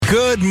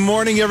Good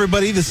morning,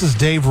 everybody. This is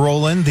Dave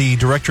Rowland, the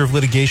Director of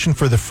Litigation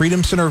for the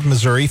Freedom Center of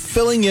Missouri,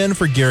 filling in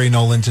for Gary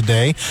Nolan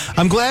today.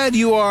 I'm glad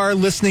you are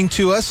listening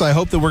to us. I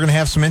hope that we're going to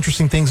have some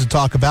interesting things to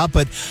talk about,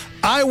 but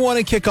I want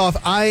to kick off.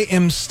 I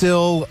am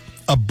still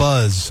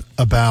abuzz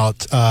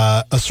about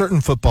a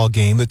certain football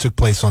game that took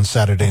place on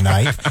Saturday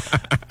night.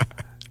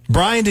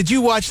 Brian, did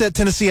you watch that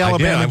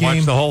Tennessee-Alabama game? I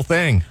watched the whole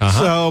thing.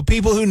 So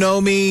people who know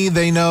me,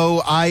 they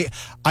know I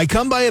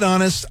come by it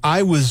honest.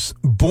 I was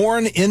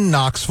born in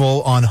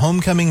Knoxville on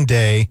homecoming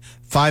day,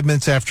 5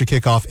 minutes after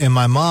kickoff, and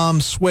my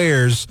mom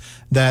swears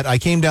that I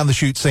came down the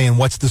chute saying,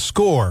 "What's the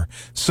score?"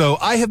 So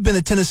I have been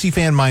a Tennessee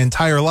fan my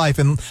entire life,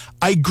 and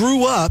I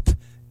grew up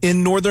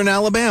in northern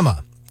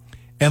Alabama.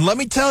 And let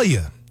me tell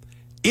you,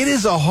 it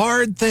is a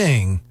hard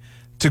thing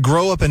to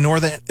grow up in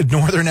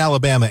northern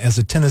Alabama as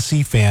a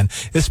Tennessee fan,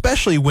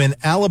 especially when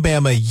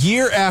Alabama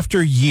year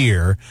after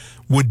year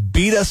would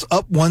beat us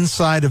up one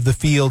side of the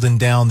field and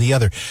down the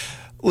other.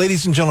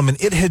 Ladies and gentlemen,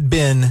 it had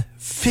been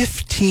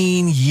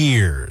 15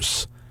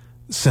 years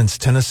since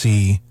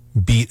Tennessee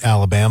beat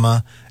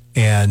Alabama.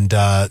 And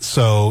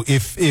so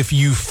if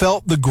you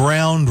felt the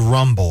ground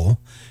rumble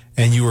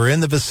and you were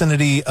in the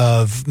vicinity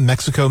of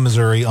Mexico,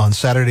 Missouri on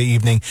Saturday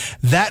evening,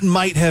 that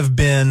might have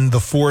been the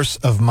force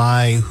of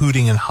my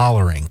hooting and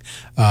hollering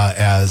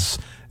as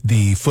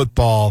the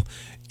football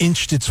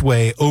inched its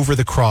way over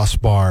the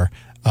crossbar,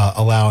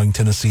 allowing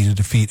Tennessee to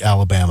defeat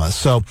Alabama.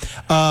 So,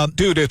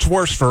 dude, it's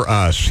worse for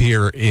us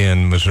here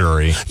in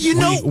Missouri. You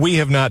know, we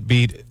have not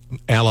beat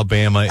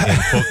Alabama in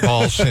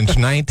football since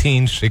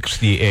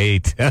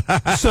 1968.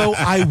 So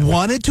I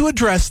wanted to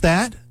address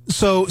that.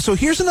 So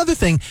here's another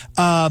thing.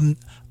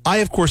 I,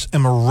 of course,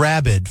 am a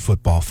rabid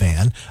football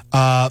fan.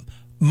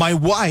 My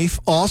wife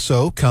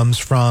also comes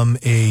from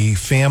a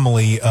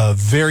family of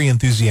very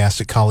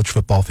enthusiastic college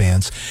football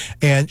fans.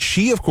 And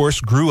she, of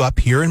course, grew up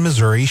here in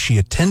Missouri. She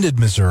attended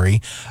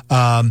Missouri.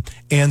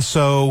 And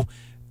so,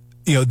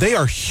 you know, they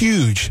are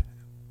huge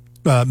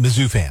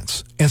Mizzou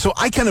fans. And so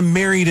I kind of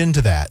married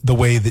into that the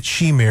way that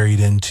she married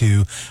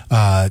into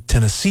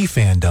Tennessee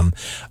fandom.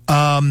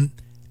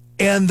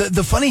 And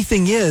the funny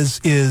thing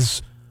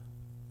is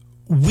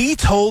we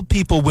told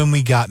people when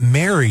we got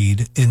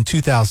married in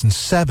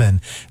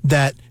 2007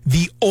 that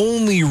the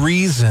only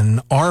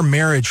reason our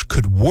marriage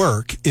could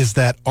work is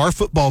that our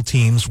football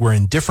teams were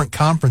in different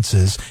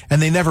conferences and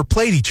they never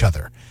played each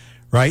other,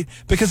 right?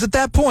 Because at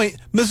that point,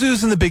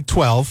 Mizzou's in the Big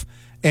 12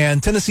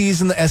 and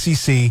Tennessee's in the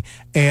SEC,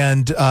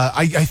 and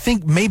I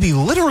think maybe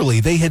literally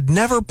they had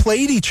never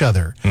played each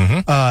other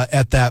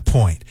at that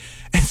point.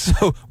 And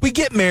so we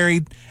get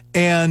married,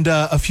 and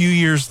a few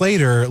years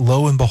later,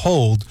 lo and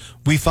behold,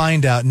 we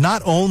find out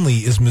not only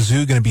is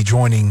Mizzou going to be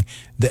joining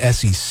the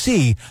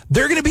SEC,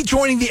 they're going to be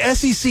joining the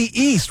SEC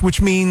East, which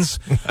means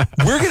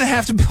we're going to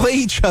have to play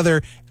each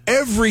other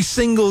every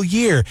single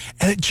year.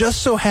 And it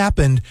just so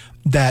happened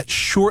that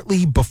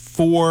shortly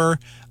before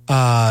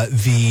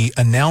the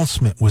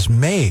announcement was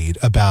made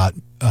about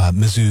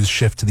Mizzou's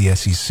shift to the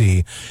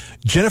SEC,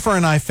 Jennifer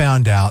and I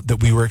found out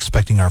that we were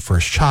expecting our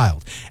first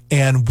child.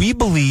 And we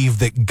believe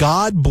that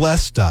God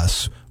blessed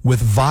us with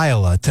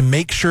Viola to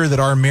make sure that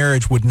our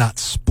marriage would not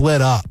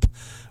split up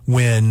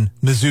when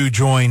Mizzou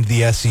joined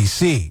the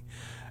SEC.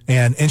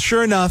 And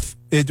sure enough,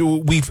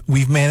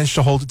 we've managed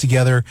to hold it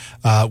together.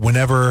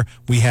 Whenever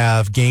we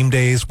have game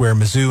days where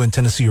Mizzou and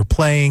Tennessee are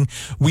playing,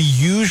 we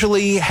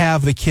usually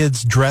have the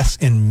kids dress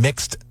in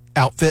mixed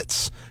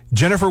outfits.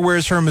 Jennifer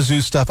wears her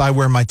Mizzou stuff. I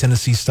wear my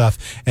Tennessee stuff.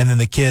 And then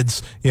the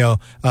kids,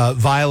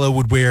 Viola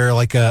would wear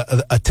like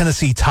a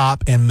Tennessee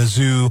top and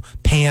Mizzou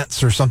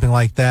pants or something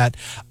like that.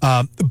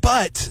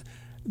 But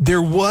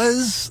there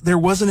was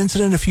an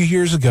incident a few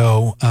years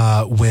ago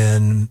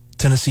when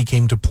Tennessee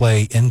came to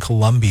play in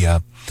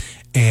Columbia,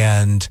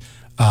 and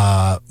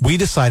we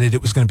decided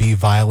it was going to be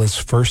Viola's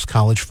first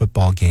college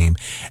football game,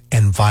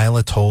 and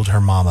Viola told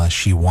her mama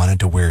she wanted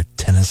to wear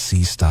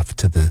Tennessee stuff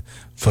to the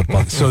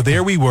football. So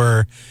there we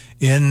were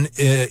in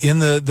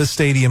the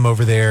stadium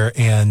over there,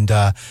 and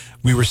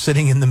we were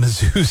sitting in the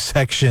Mizzou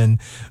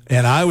section,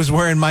 and I was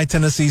wearing my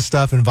Tennessee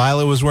stuff, and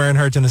Viola was wearing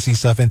her Tennessee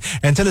stuff, and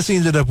Tennessee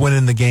ended up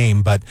winning the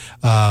game. But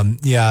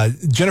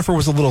Jennifer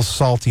was a little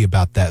salty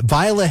about that.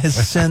 Viola has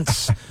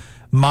since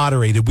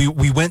moderated.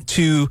 We went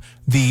to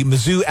the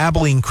Mizzou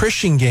Abilene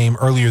Christian game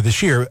earlier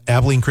this year.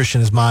 Abilene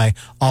Christian is my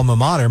alma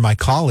mater, my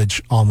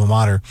college alma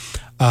mater.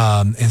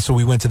 And so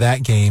we went to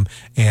that game,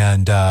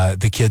 and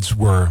the kids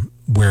were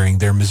wearing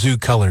their Mizzou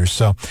colors.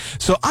 So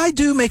I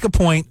do make a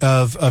point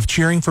of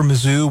cheering for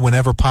Mizzou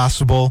whenever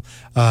possible.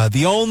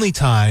 The only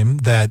time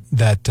that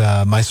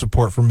my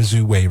support for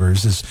Mizzou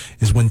wavers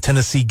is when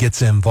Tennessee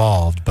gets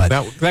involved. But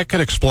that could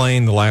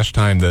explain the last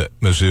time that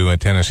Mizzou and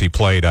Tennessee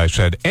played. I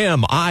said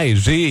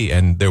M-I-Z,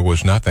 and there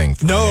was nothing.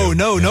 No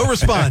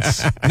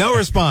response. No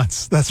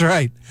response. That's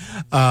right.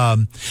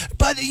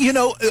 But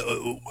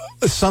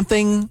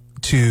something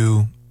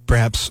to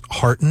perhaps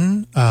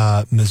hearten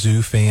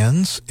Mizzou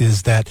fans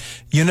is that,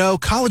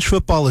 college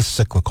football is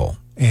cyclical.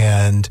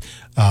 And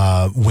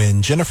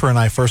when Jennifer and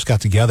I first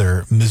got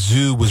together,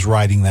 Mizzou was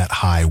riding that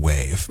high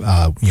wave.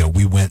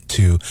 We went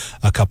to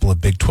a couple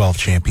of Big 12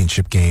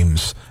 championship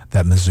games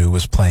that Mizzou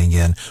was playing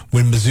in.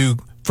 When Mizzou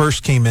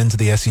first came into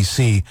the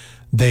SEC,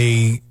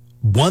 they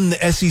won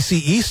the SEC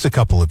East a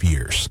couple of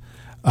years.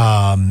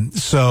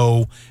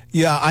 So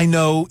yeah, I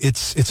know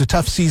it's a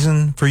tough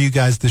season for you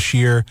guys this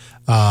year,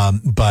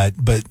 but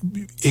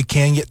it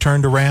can get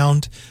turned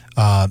around.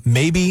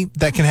 Maybe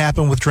that can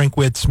happen with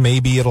Drinkwitz.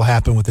 Maybe it'll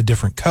happen with a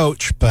different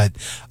coach, but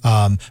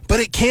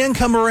it can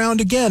come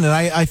around again. And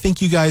I think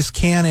you guys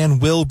can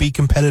and will be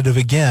competitive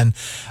again.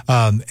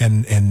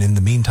 And in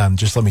the meantime,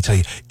 just let me tell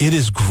you, it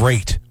is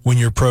great when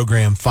your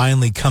program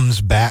finally comes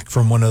back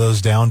from one of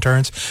those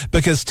downturns,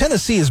 because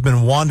Tennessee has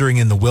been wandering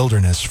in the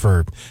wilderness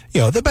for,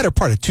 the better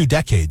part of 2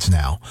 decades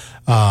now.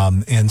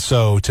 And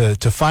so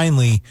to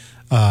finally,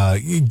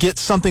 get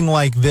something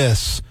like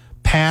this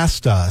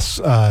past us,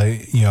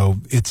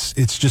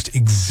 it's just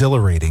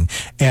exhilarating.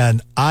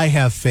 And I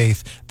have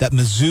faith that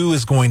Mizzou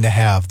is going to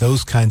have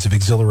those kinds of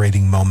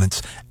exhilarating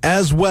moments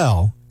as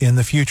well in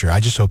the future.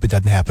 I just hope it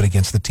doesn't happen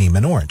against the team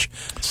in orange.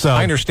 So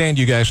I understand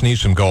you guys need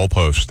some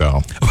goalposts,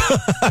 though.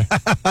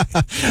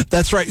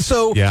 That's right.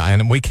 So yeah,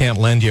 and we can't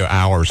lend you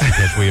hours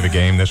because we have a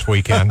game this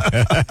weekend.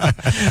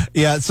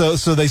 Yeah, so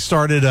they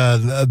started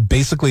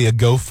basically a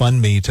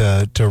GoFundMe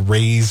to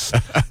raise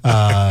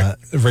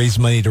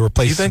money to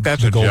replace. You think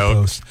that's the a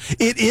goalposts. joke?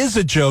 It is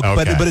a joke,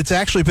 Okay. but it's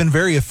actually been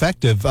very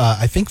effective.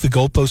 I think the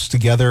goalposts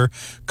together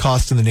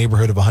cost in the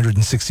neighborhood of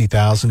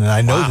 $160,000, and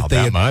I know Wow, that they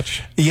that had,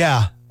 much?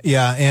 Yeah.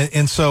 Yeah,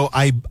 and so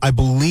I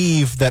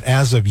believe that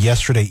as of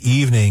yesterday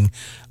evening,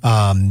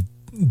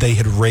 they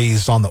had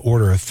raised on the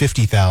order of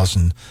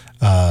 $50,000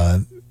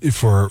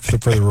 for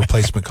the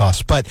replacement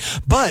costs. But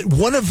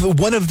one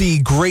of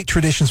the great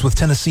traditions with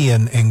Tennessee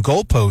and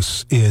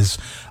goalposts is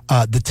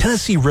the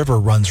Tennessee River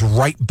runs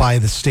right by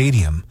the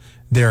stadium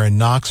there in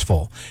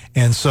Knoxville.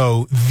 And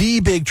so the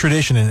big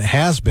tradition, and it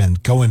has been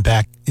going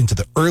back into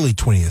the early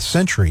 20th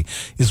century,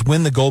 is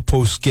when the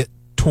goalposts get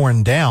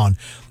torn down,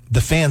 the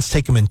fans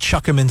take them and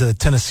chuck them into the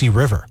Tennessee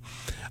River.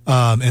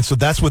 And so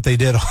that's what they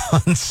did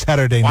on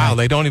Saturday night. Wow,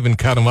 they don't even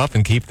cut them up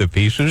and keep the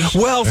pieces?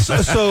 Well,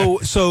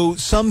 so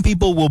some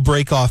people will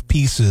break off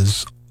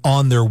pieces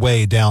on their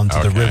way down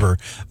to the river,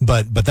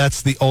 but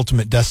that's the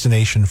ultimate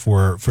destination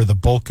for the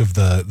bulk of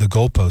the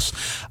goalposts.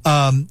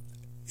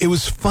 It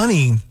was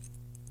funny.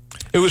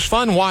 It was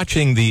fun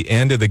watching the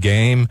end of the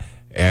game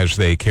as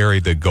they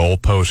carried the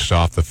goalposts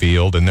off the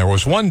field, and there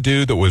was one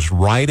dude that was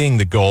riding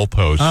the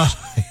goalposts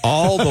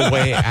all the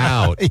way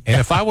out. Yeah. And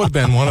if I would have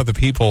been one of the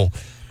people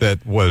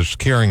that was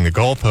carrying the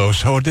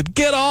goalposts, I would have,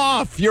 get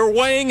off! You're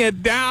weighing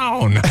it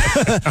down.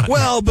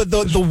 Well, but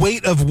the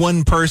weight of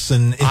one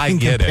person in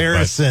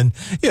comparison,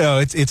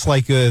 it's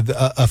like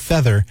a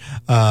feather.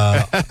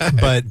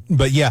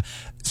 But yeah.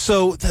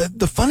 So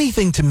the funny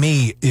thing to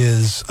me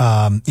is,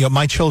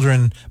 my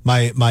children,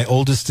 my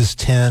oldest is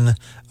 10.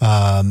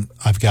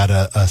 I've got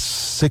a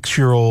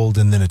 6-year-old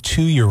and then a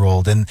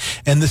 2-year-old, and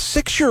the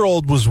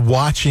 6-year-old was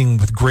watching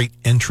with great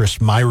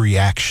interest my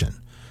reaction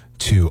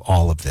to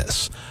all of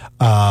this.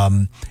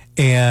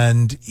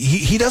 And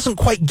he doesn't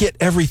quite get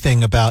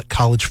everything about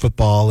college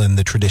football and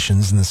the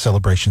traditions and the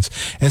celebrations.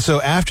 And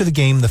so after the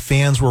game, the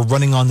fans were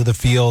running onto the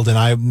field, and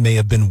I may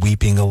have been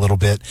weeping a little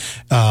bit.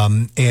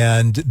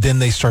 And then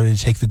they started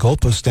to take the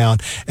goalposts down,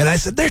 and I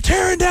said, "They're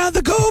tearing down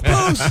the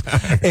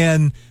goalposts!"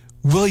 And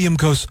William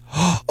goes,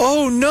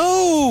 "Oh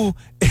no!"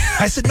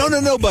 I said, "No,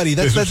 buddy.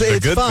 That's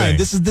it's fine.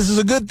 This is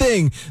a good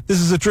thing.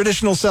 This is a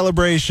traditional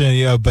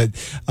celebration, But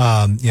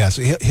so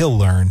he'll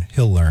learn.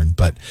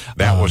 But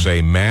that was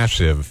a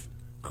massive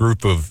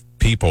group of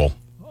people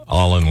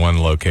all in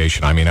one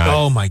location. I mean,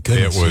 oh my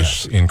goodness, it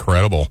was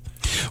incredible.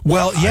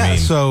 Well, yeah. I mean,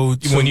 so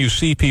when you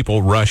see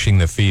people rushing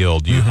the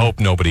field, you hope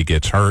nobody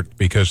gets hurt,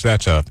 because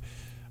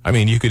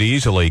you could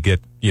easily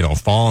get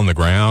fall on the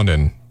ground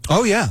and.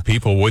 Oh yeah,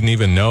 people wouldn't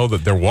even know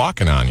that they're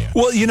walking on you.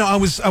 Well, I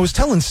was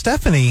telling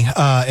Stephanie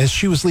as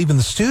she was leaving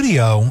the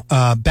studio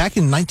back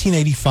in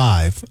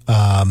 1985,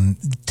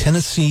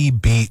 Tennessee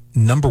beat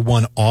number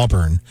 1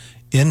 Auburn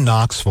in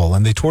Knoxville,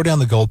 and they tore down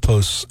the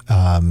goalposts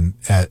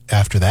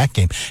after that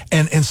game,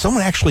 and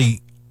someone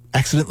actually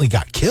accidentally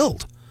got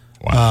killed.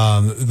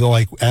 Wow.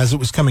 As it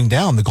was coming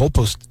down, the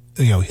goalpost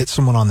hit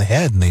someone on the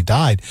head and they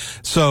died.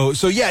 So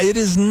yeah, it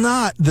is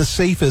not the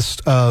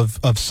safest of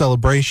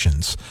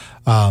celebrations.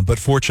 But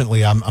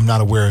fortunately, I'm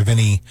not aware of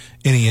any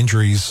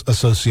injuries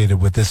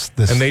associated with this.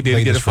 And they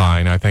did get a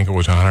fine. I think it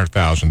was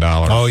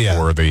 $100,000. Oh yeah.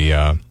 For the.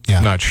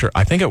 I'm not sure.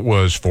 I think it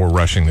was for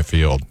rushing the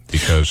field,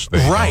 because they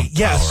right.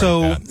 Yeah.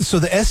 So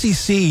the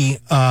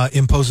SEC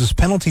imposes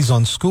penalties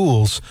on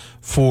schools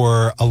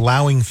for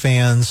allowing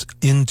fans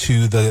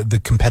into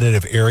the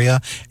competitive area,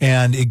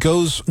 and it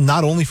goes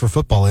not only for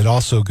football, it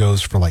also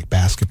goes for like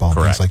basketball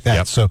and things like that.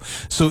 Yep.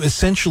 So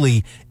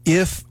essentially,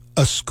 if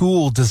a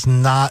school does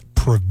not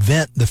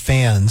prevent the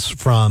fans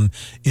from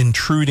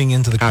intruding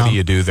into the. How do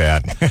you do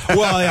that?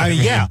 Well, I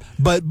mean, yeah,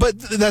 but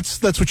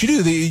that's what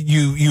you do.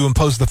 You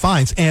impose the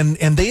fines, and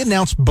they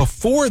announced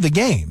before the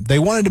game. They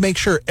wanted to make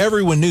sure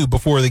everyone knew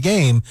before the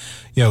game.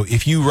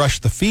 If you rush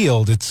the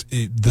field,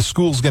 the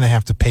school's going to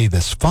have to pay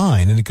this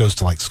fine, and it goes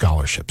to like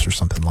scholarships or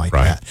something like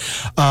that.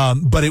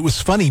 But it was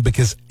funny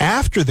because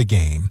after the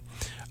game,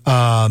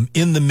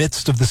 in the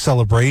midst of the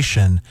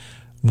celebration,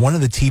 one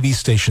of the TV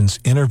stations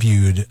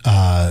interviewed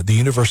the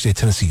University of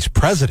Tennessee's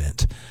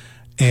president,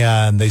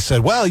 and they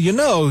said, well, you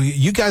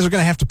guys are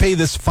going to have to pay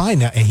this fine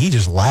now. And he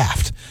just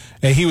laughed.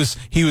 And he was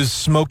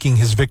smoking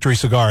his victory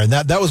cigar. And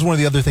that was one of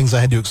the other things I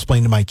had to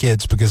explain to my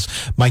kids, because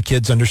my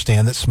kids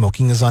understand that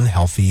smoking is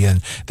unhealthy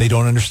and they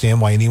don't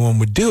understand why anyone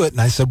would do it.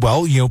 And I said,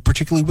 well,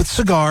 particularly with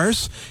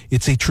cigars,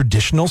 it's a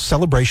traditional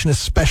celebration,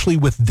 especially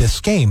with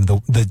this game.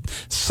 The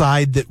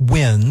side that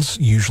wins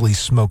usually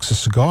smokes a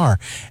cigar.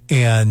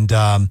 And,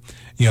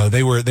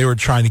 they were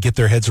trying to get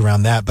their heads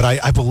around that. But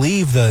I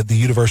believe the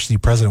university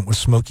president was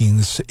smoking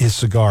his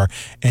cigar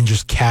and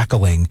just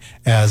cackling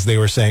as they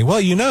were saying,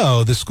 well,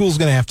 the school's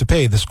going to have to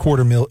pay this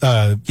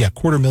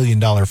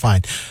 $250,000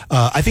 fine.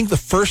 I think the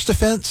first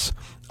offense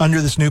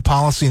under this new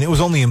policy, and it was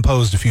only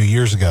imposed a few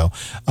years ago,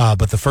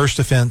 but the first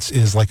offense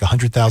is like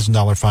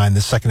 $100,000 fine.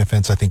 The second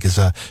offense, I think, is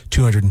a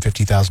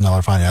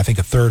 $250,000 fine. And I think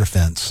a third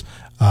offense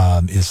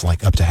is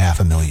like up to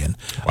 $500,000.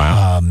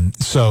 Wow.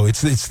 So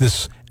it's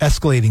this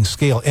escalating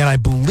scale, and I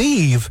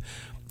believe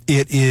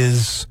it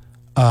is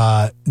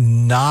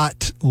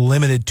not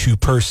limited to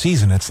per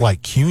season. It's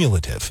like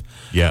cumulative.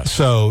 Yes.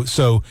 So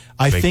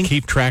I think they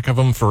keep track of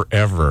them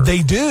forever.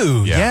 They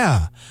do.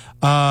 Yeah.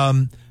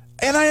 And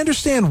I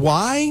understand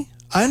why.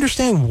 I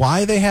understand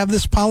why they have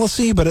this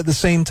policy, but at the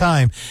same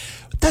time,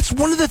 that's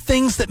one of the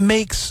things that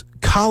makes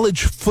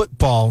college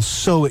football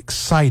so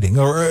exciting,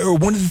 or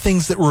one of the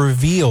things that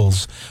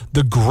reveals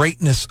the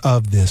greatness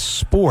of this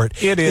sport.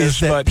 It is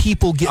that but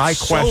people get I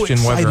so question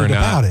excited whether or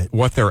about not it.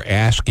 what they're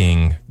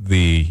asking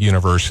the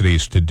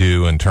universities to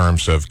do in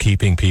terms of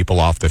keeping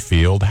people off the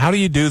field. How do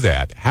you do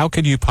that? How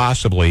could you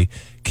possibly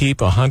keep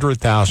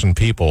 100,000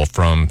 people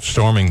from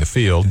storming the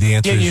field? The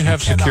answer is you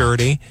have cannot.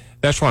 security.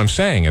 That's what I'm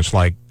saying. It's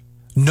like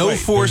No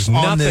force there's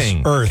on this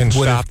nothing earth can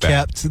would have stop that.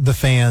 kept the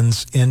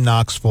fans in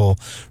Knoxville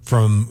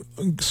from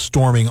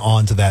storming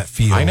onto that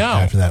field I know.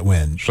 after that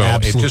win. So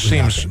Absolutely it just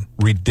seems nothing.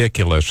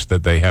 ridiculous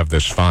that they have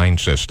this fine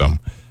system.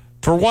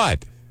 For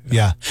what?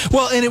 Yeah.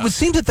 Well, and it would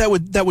seem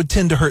that would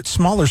tend to hurt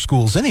smaller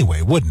schools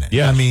anyway, wouldn't it?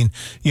 Yes. I mean,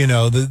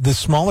 the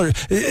smaller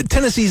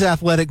Tennessee's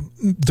athletic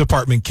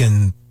department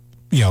can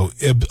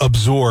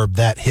absorb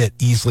that hit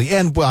easily.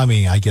 And, well, I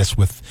mean, I guess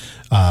with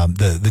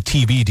the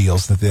TV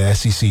deals that the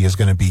SEC is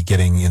going to be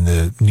getting in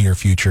the near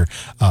future,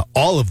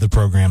 all of the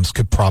programs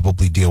could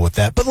probably deal with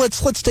that. But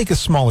let's take a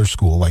smaller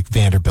school like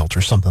Vanderbilt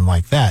or something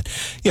like that.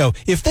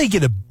 If they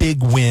get a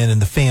big win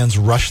and the fans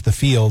rush the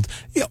field,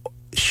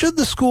 should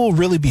the school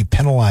really be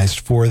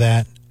penalized for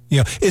that?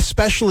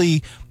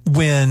 Especially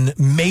when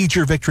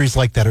major victories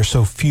like that are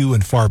so few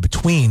and far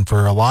between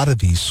for a lot of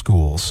these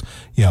schools.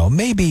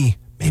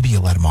 Maybe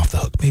you let them off the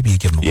hook. Maybe you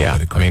give them a little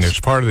bit of grace. I mean,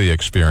 it's part of the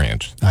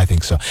experience. I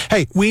think so.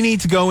 Hey, we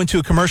need to go into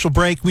a commercial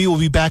break. We will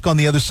be back on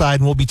the other side,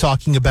 and we'll be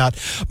talking about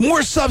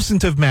more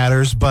substantive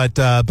matters, but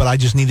I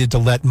just needed to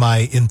let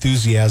my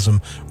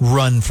enthusiasm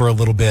run for a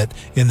little bit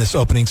in this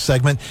opening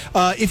segment.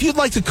 If you'd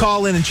like to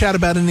call in and chat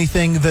about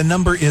anything, the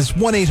number is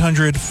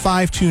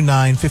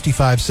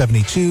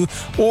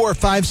 1-800-529-5572 or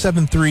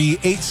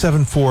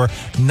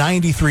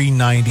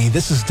 573-874-9390.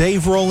 This is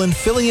Dave Rowland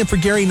filling in for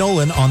Gary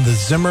Nolan on the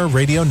Zimmer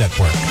Radio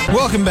Network.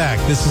 Welcome back.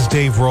 This is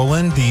Dave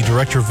Rowland, the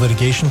Director of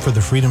Litigation for the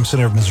Freedom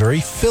Center of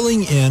Missouri,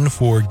 filling in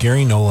for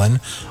Gary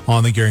Nolan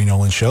on the Gary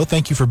Nolan Show.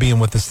 Thank you for being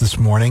with us this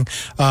morning.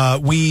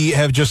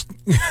 We've just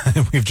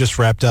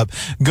wrapped up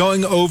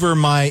going over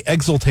my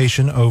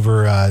exultation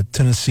over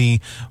Tennessee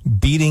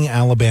beating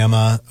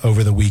Alabama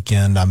over the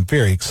weekend. I'm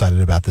very excited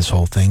about this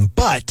whole thing,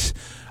 but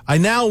I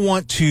now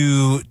want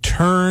to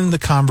turn the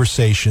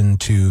conversation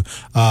to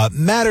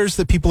matters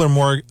that people are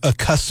more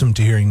accustomed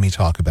to hearing me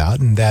talk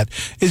about, and that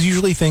is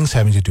usually things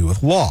having to do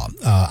with law.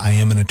 I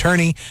am an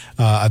attorney.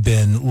 I've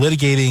been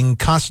litigating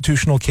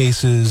constitutional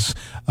cases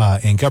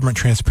and government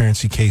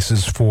transparency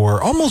cases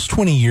for almost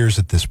 20 years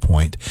at this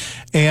point.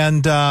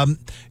 And,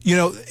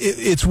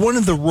 it's one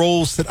of the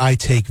roles that I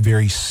take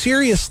very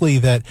seriously,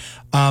 that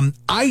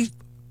I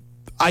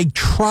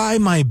try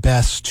my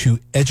best to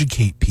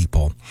educate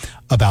people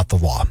about the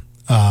law,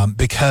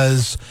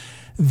 because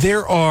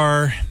there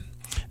are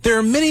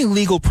many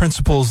legal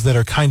principles that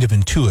are kind of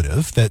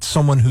intuitive, that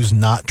someone who's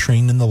not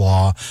trained in the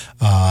law,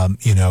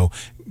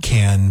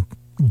 can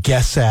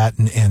guess at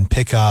and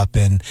pick up,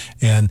 and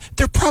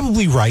they're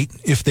probably right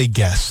if they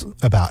guess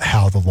about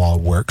how the law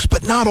works,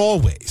 but not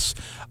always.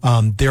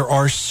 There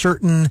are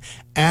certain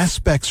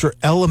aspects or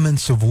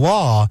elements of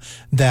law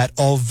that,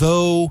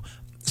 although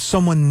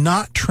someone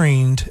not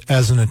trained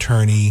as an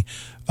attorney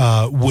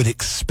would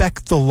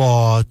expect the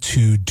law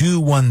to do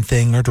one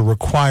thing or to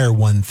require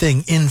one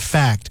thing. In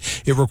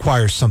fact, it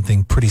requires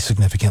something pretty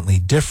significantly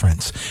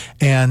different.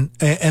 And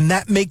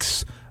that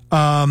makes,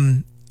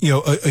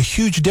 a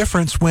huge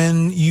difference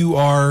when you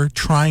are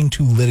trying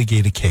to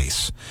litigate a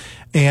case.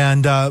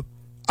 And I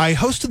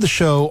hosted the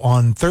show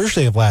on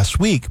Thursday of last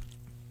week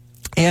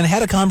and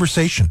had a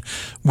conversation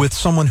with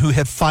someone who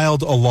had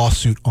filed a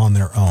lawsuit on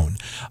their own.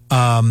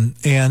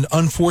 And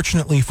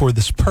unfortunately for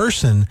this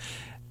person,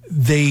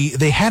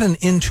 they had an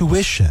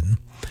intuition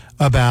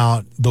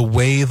about the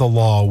way the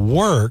law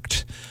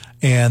worked,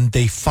 and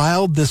they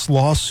filed this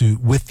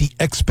lawsuit with the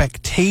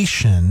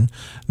expectation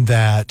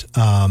that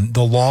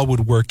the law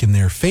would work in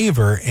their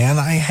favor. And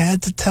I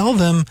had to tell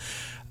them,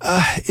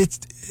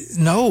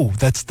 no,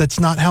 that's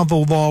not how the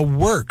law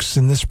works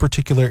in this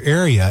particular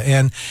area.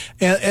 And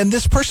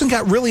this person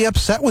got really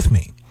upset with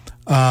me.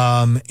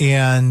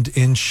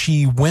 And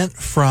she went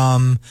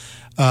from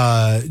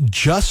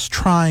just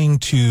trying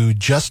to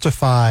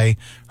justify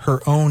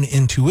her own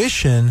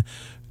intuition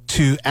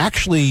to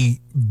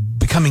actually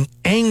becoming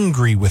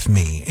angry with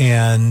me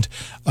and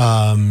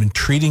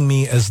treating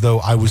me as though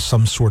I was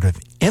some sort of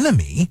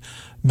enemy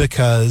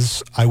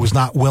because I was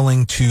not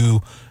willing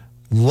to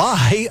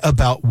lie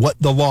about what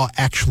the law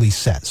actually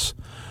says.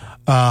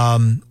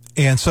 And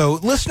so,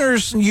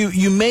 listeners,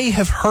 you may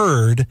have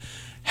heard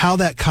how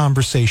that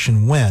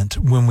conversation went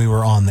when we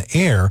were on the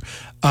air.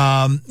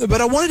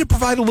 But I wanted to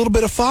provide a little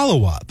bit of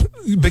follow-up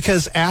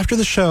because after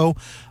the show,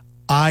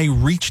 I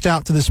reached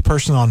out to this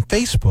person on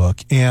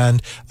Facebook,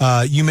 and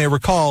you may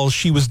recall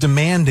she was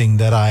demanding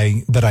that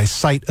I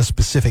cite a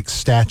specific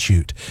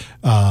statute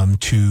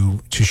to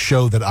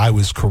show that I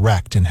was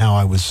correct in how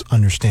I was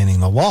understanding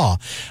the law.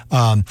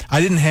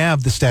 I didn't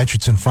have the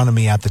statutes in front of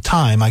me at the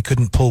time. I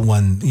couldn't pull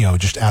one,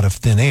 just out of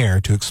thin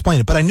air to explain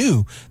it, but I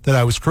knew that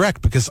I was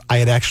correct because I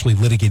had actually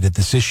litigated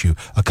this issue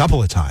a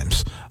couple of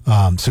times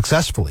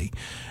successfully.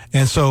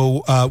 And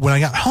so when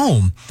I got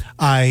home,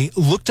 I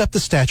looked up the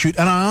statute,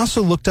 and I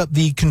also looked up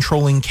the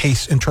controlling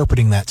case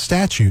interpreting that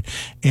statute,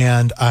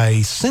 and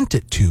I sent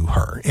it to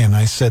her. And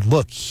I said,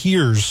 look,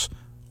 here's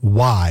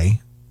why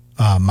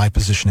my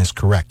position is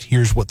correct.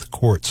 Here's what the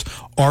courts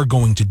are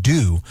going to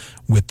do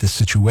with this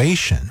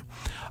situation.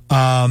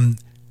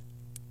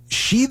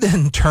 She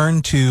then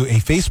turned to a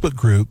Facebook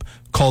group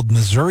called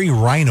Missouri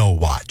Rhino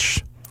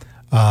Watch.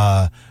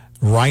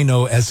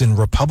 Rhino as in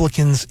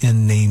Republicans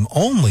in name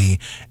only,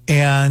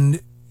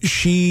 and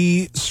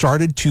she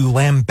started to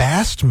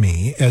lambaste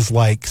me as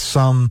like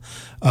some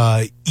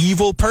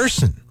evil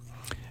person.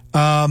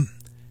 And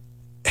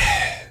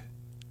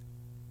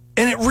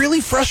it really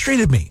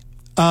frustrated me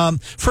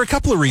for a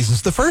couple of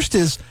reasons. The first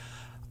is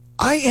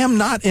I am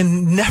not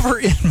and never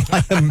in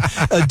my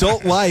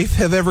adult life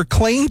have ever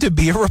claimed to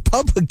be a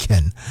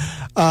Republican.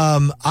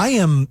 I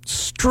am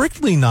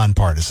strictly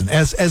nonpartisan.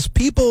 As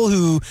people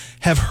who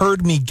have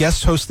heard me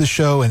guest host the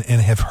show and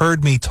have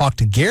heard me talk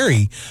to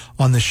Gary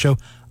on the show,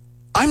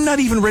 I'm not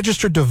even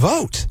registered to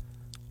vote.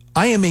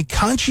 I am a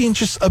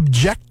conscientious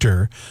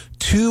objector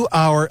to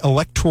our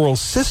electoral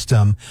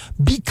system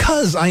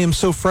because I am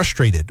so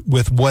frustrated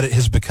with what it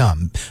has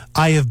become.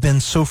 I have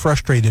been so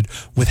frustrated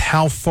with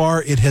how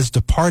far it has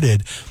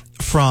departed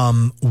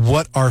from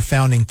what our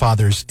founding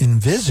fathers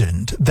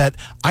envisioned that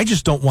I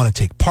just don't want to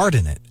take part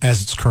in it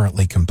as it's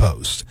currently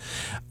composed.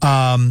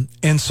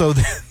 And so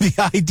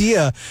the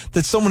idea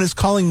that someone is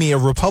calling me a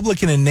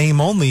Republican in name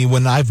only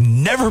when I've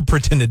never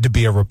pretended to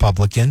be a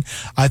Republican,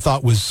 I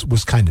thought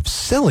was kind of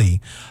silly.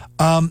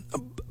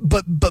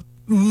 But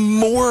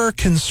more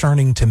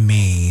concerning to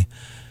me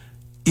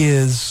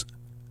is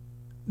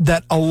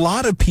that a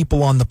lot of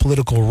people on the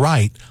political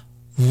right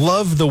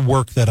love the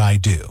work that I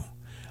do,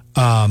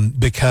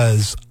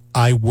 because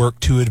I work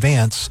to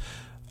advance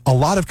a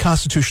lot of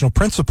constitutional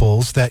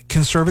principles that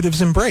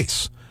conservatives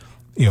embrace.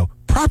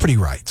 Property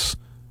rights,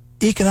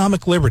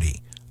 economic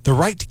liberty, the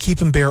right to keep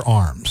and bear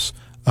arms,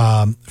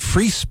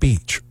 free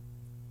speech,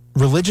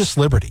 religious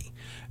liberty.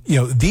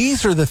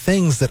 These are the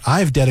things that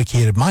I've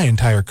dedicated my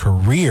entire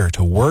career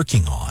to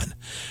working on.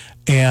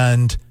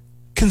 And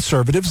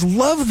conservatives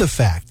love the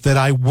fact that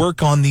I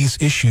work on these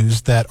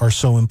issues that are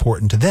so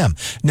important to them.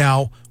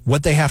 Now,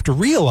 what they have to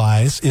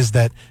realize is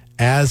that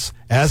as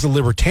a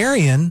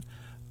libertarian,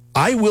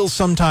 I will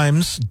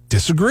sometimes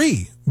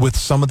disagree with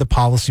some of the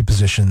policy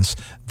positions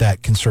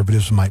that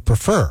conservatives might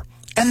prefer.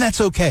 And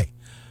that's okay.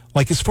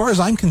 Like, as far as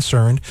I'm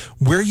concerned,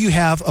 where you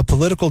have a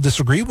political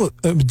disagreement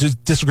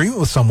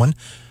with someone,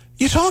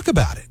 you talk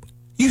about it.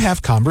 You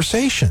have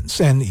conversations,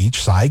 and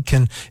each side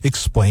can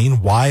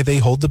explain why they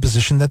hold the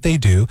position that they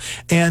do.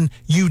 And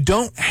you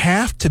don't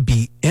have to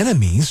be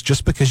enemies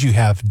just because you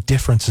have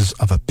differences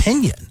of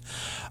opinion.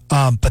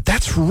 But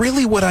that's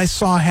really what I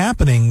saw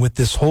happening with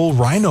this whole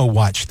Rhino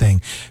Watch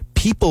thing.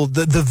 People,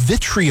 the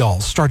vitriol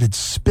started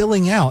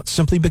spilling out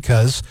simply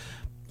because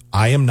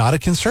I am not a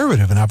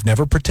conservative and I've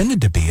never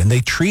pretended to be. And they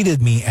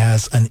treated me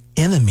as an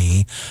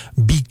enemy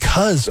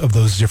because of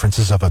those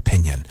differences of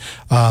opinion.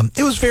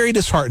 It was very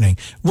disheartening.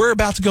 We're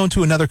about to go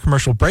into another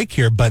commercial break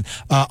here, but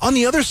on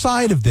the other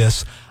side of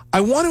this,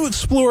 I want to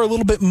explore a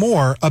little bit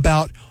more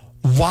about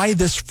why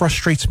this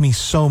frustrates me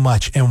so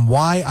much and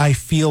why I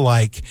feel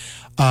like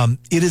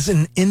it is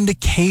an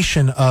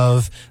indication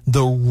of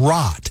the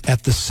rot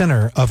at the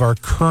center of our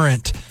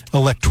current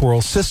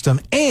electoral system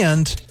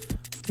and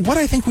what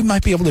I think we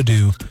might be able to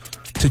do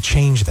to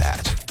change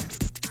that.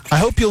 I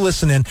hope you'll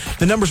listen in.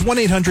 The number's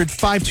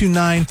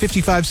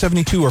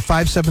 1-800-529-5572 or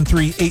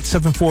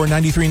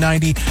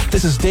 573-874-9390.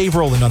 This is Dave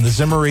Rowland on the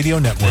Zimmer Radio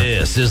Network.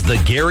 This is the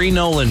Gary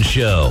Nolan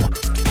Show.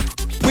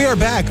 We are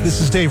back.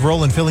 This is Dave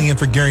Rowland filling in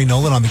for Gary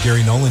Nolan on the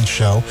Gary Nolan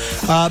Show.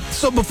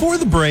 So before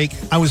the break,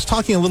 I was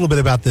talking a little bit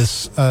about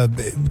this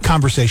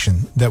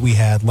conversation that we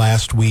had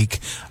last week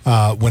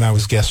when I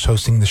was guest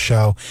hosting the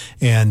show.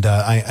 And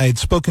I had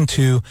spoken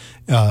to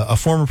a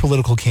former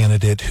political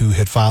candidate who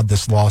had filed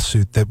this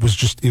lawsuit that was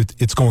just,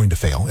 it's going to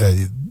fail.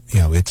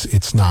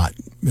 It's not,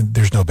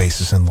 there's no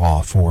basis in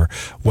law for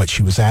what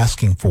she was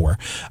asking for.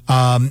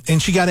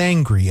 And she got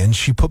angry and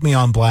she put me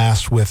on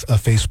blast with a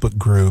Facebook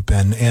group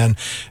and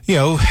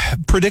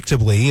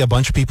predictably a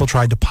bunch of people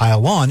tried to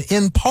pile on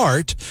in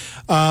part,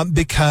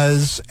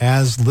 because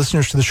as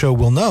listeners to the show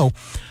will know,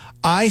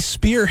 I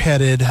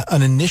spearheaded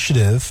an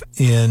initiative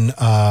in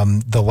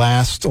the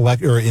last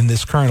in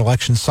this current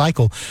election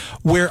cycle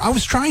where I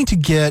was trying to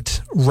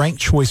get ranked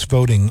choice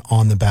voting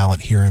on the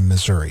ballot here in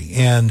Missouri.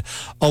 And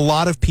a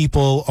lot of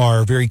people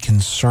are very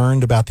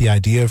concerned about the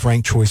idea of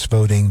ranked choice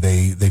voting.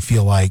 They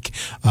feel like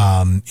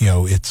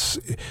it's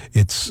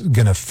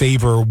going to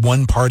favor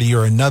one party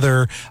or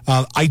another.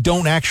 I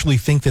don't actually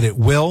think that it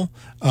will.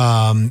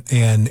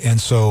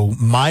 And so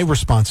my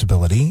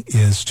responsibility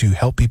is to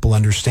help people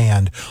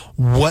understand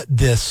what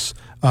this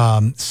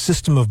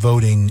system of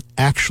voting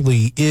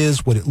actually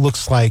is, what it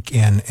looks like,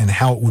 and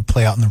how it would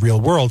play out in the real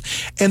world.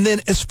 And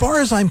then as far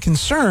as I'm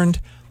concerned,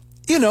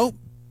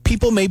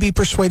 people may be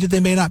persuaded,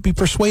 they may not be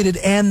persuaded,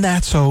 and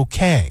that's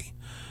okay.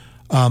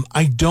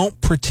 I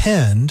don't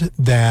pretend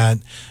that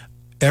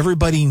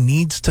everybody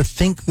needs to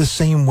think the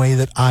same way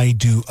that I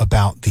do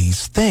about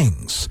these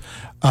things.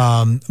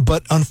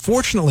 But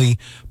unfortunately,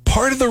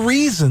 part of the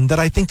reason that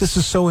I think this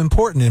is so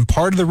important and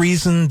part of the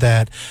reason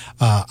that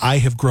I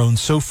have grown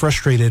so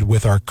frustrated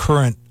with our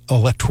current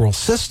electoral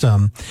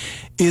system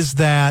is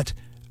that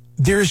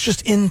there's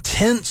just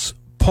intense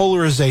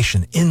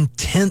polarization,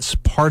 intense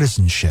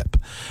partisanship,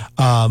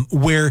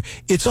 where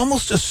it's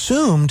almost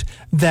assumed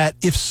that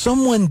if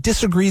someone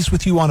disagrees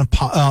with you on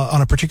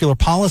a particular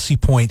policy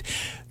point,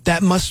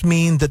 that must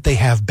mean that they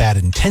have bad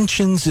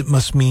intentions. It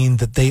must mean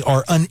that they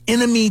are an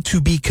enemy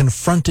to be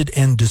confronted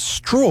and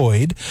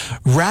destroyed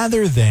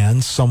rather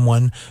than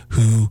someone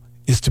who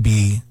is to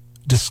be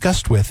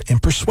discussed with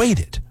and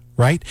persuaded,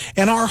 right?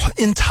 And our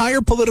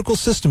entire political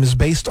system is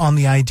based on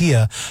the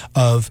idea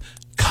of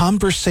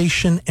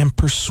conversation and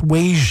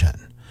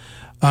persuasion.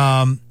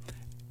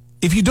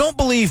 If you don't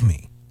believe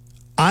me,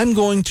 I'm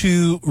going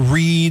to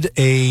read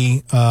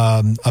a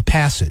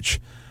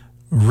passage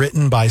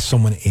written by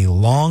someone a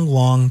long,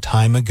 long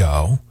time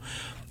ago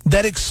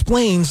that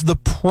explains the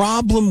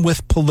problem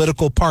with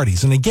political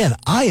parties. And again,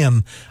 I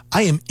am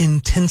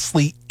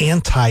intensely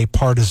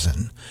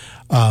anti-partisan.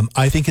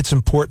 I think it's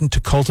important to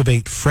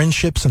cultivate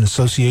friendships and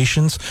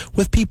associations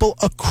with people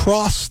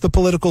across the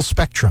political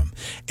spectrum.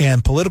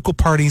 And political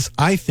parties,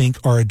 I think,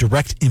 are a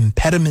direct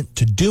impediment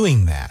to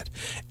doing that.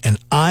 And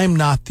I'm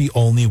not the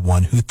only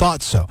one who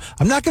thought so.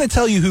 I'm not going to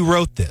tell you who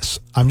wrote this.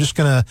 I'm just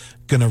going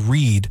to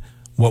read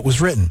what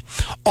was written.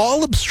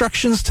 All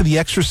obstructions to the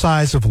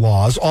exercise of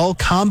laws, all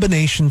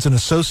combinations and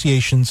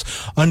associations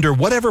under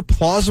whatever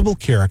plausible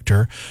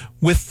character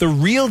with the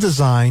real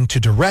design to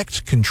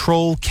direct,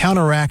 control,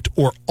 counteract,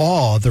 or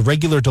awe the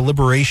regular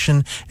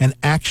deliberation and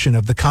action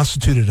of the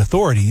constituted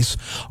authorities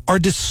are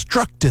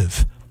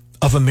destructive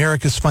of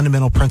America's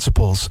fundamental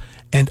principles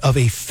and of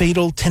a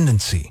fatal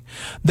tendency.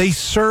 They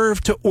serve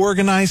to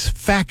organize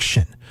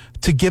faction,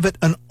 to give it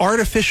an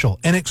artificial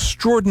and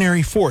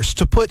extraordinary force,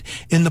 to put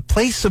in the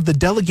place of the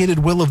delegated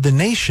will of the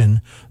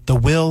nation, the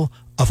will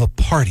of a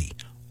party,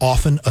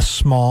 often a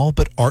small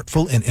but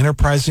artful and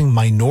enterprising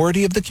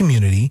minority of the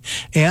community,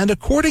 and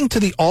according to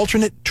the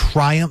alternate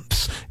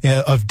triumphs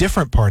of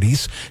different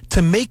parties,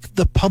 to make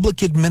the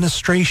public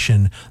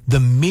administration the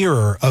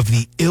mirror of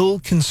the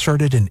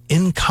ill-concerted and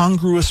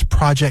incongruous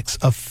projects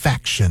of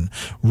faction,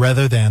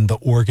 rather than the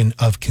organ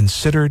of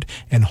considered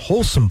and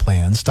wholesome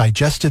plans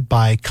digested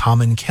by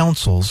common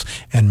councils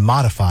and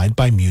modified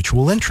by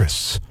mutual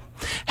interests.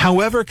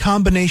 However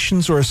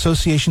combinations or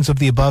associations of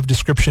the above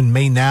description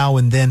may now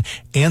and then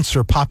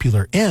answer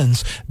popular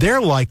ends, they're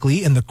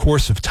likely, in the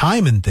course of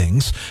time and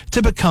things,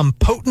 to become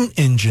potent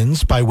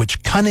engines by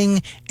which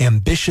cunning,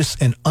 ambitious,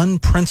 and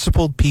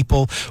unprincipled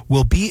people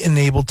will be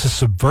enabled to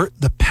subvert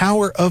the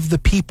power of the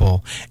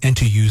people and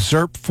to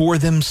usurp for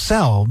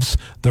themselves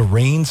the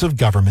reins of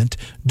government,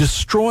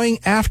 destroying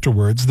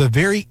afterwards the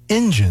very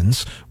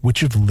engines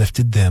which have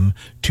lifted them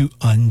to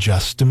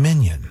unjust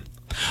dominion.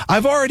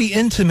 I've already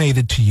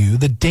intimated to you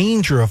the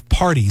danger of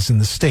parties in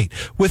the state,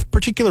 with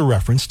particular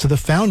reference to the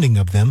founding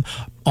of them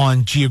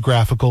on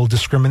geographical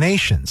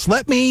discriminations.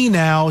 Let me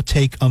now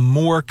take a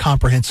more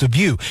comprehensive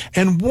view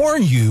and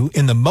warn you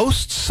in the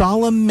most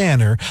solemn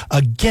manner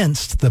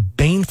against the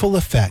baneful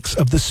effects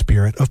of the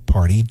spirit of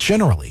party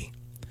generally.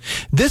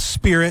 This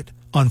spirit,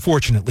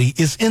 unfortunately,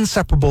 is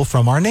inseparable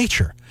from our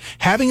nature,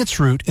 having its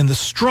root in the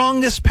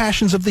strongest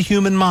passions of the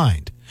human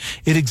mind.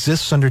 It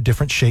exists under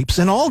different shapes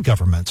in all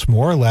governments,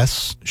 more or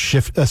less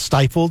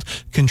stifled,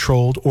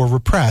 controlled, or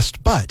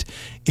repressed, but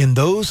in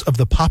those of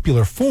the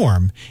popular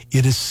form,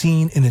 it is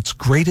seen in its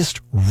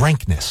greatest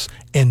rankness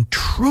and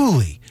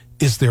truly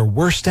is their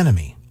worst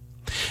enemy.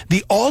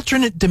 The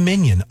alternate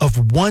dominion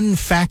of one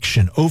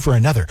faction over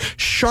another,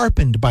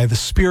 sharpened by the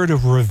spirit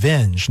of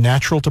revenge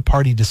natural to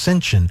party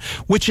dissension,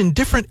 which in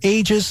different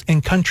ages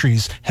and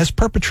countries has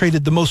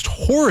perpetrated the most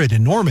horrid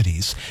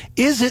enormities,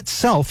 is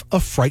itself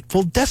a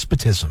frightful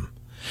despotism.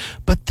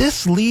 But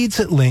this leads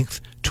at length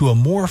to a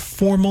more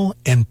formal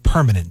and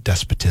permanent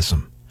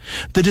despotism.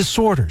 The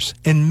disorders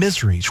and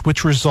miseries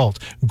which result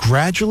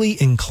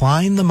gradually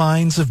incline the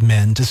minds of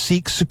men to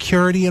seek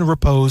security and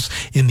repose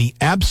in the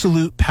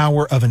absolute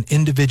power of an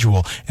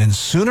individual, and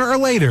sooner or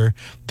later,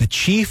 the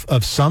chief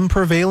of some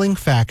prevailing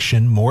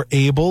faction, more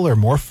able or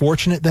more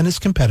fortunate than his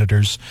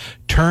competitors,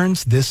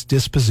 turns this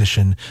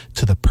disposition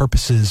to the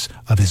purposes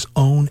of his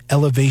own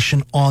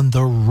elevation on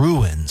the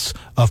ruins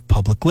of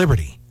public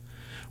liberty.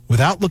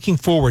 Without looking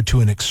forward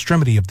to an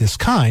extremity of this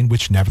kind,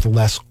 which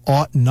nevertheless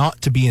ought not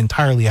to be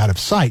entirely out of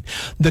sight,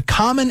 the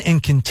common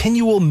and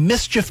continual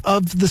mischief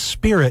of the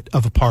spirit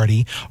of a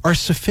party are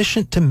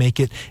sufficient to make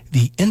it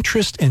the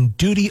interest and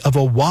duty of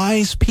a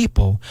wise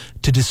people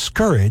to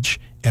discourage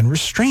and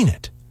restrain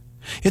it.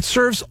 It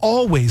serves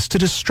always to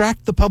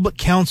distract the public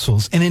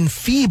councils and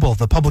enfeeble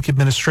the public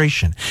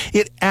administration.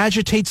 It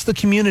agitates the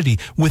community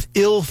with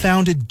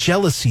ill-founded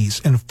jealousies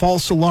and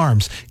false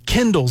alarms,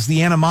 kindles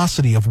the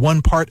animosity of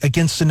one part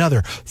against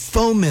another,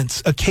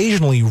 foments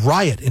occasionally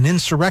riot and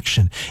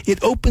insurrection.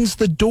 It opens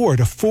the door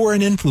to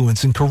foreign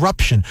influence and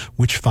corruption,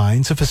 which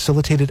finds a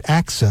facilitated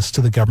access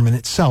to the government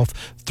itself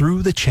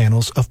through the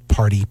channels of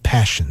party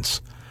passions.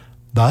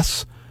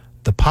 Thus,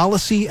 the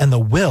policy and the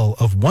will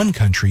of one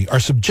country are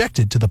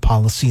subjected to the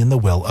policy and the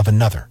will of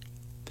another.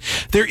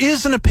 There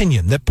is an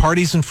opinion that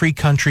parties in free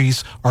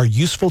countries are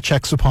useful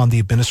checks upon the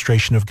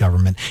administration of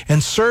government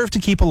and serve to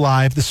keep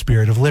alive the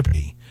spirit of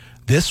liberty.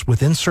 This,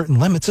 within certain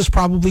limits, is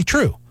probably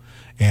true.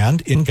 And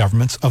in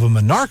governments of a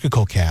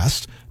monarchical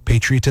caste,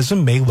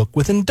 patriotism may look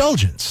with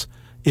indulgence,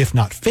 if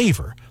not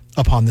favor,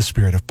 upon the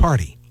spirit of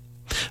party.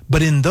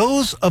 But in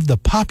those of the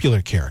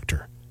popular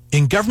character,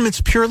 in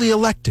governments purely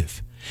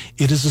elective,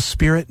 it is a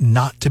spirit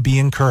not to be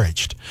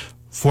encouraged.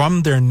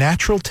 From their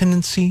natural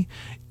tendency,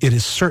 it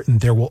is certain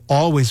there will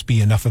always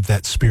be enough of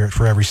that spirit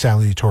for every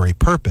salutary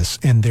purpose,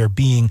 and there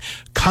being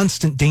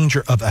constant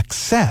danger of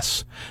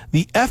excess,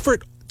 the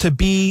effort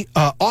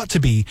ought to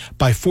be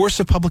by force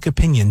of public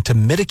opinion to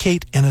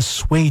mitigate and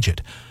assuage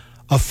it.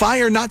 A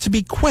fire not to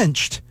be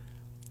quenched,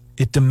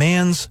 it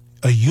demands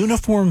a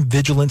uniform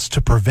vigilance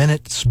to prevent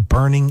its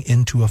burning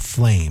into a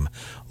flame,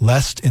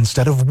 lest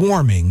instead of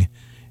warming,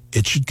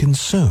 it should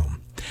consume.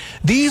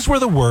 These were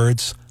the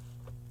words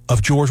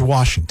of George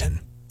Washington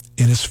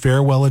in his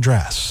farewell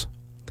address.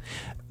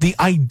 The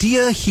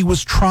idea he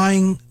was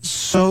trying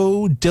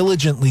so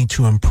diligently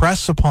to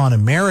impress upon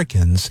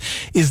Americans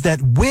is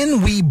that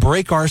when we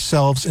break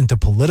ourselves into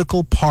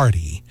political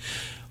party,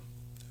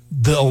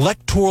 the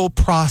electoral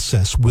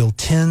process will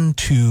tend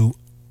to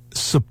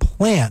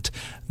supplant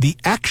the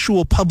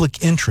actual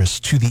public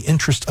interest to the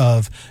interest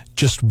of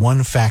just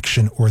one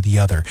faction or the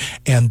other.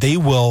 And they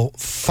will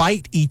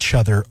fight each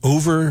other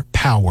over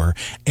power.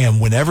 And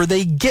whenever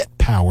they get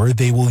power,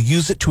 they will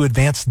use it to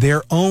advance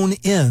their own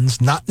ends,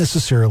 not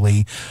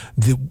necessarily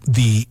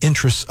the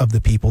interests of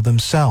the people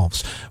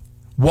themselves.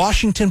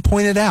 Washington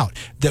pointed out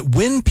that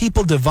when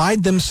people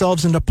divide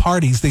themselves into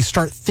parties, they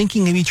start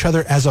thinking of each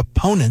other as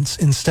opponents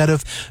instead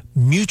of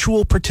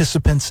mutual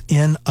participants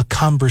in a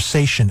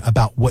conversation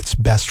about what's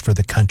best for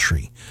the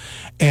country.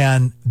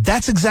 And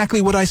that's exactly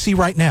what I see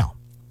right now.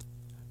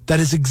 That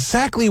is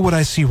exactly what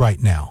I see right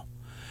now.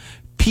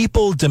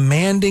 People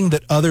demanding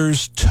that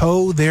others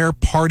toe their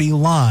party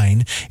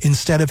line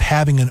instead of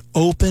having an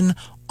open,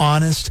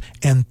 honest,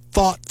 and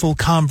thoughtful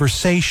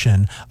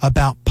conversation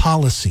about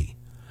policy.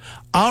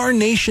 Our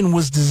nation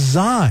was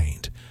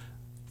designed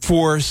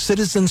for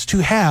citizens to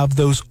have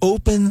those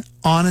open,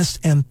 honest,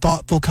 and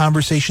thoughtful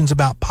conversations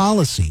about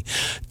policy,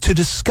 to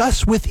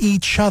discuss with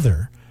each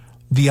other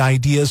the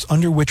ideas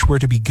under which we're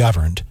to be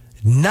governed,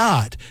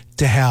 not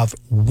to have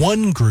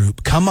one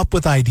group come up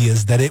with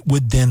ideas that it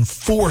would then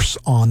force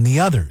on the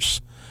others.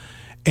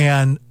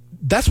 And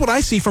that's what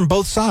I see from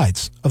both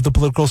sides of the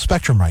political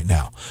spectrum right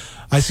now.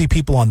 I see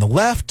people on the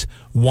left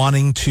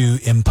wanting to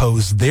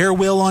impose their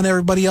will on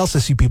everybody else. I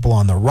see people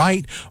on the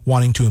right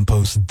wanting to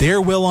impose their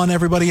will on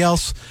everybody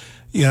else.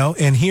 You know,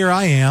 and here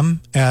I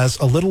am as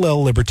a little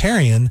L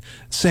libertarian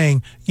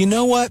saying, you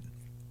know what?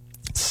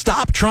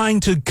 Stop trying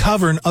to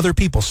govern other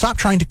people. Stop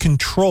trying to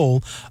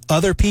control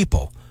other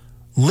people.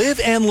 Live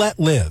and let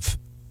live.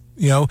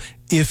 You know,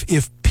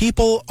 if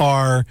people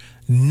are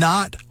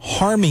not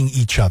harming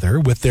each other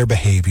with their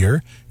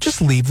behavior,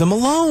 just leave them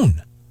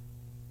alone.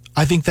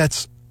 I think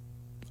that's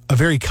a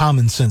very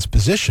common sense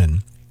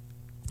position,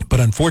 but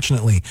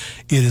unfortunately,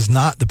 it is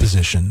not the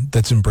position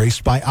that's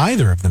embraced by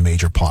either of the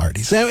major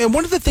parties. And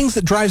one of the things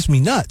that drives me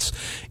nuts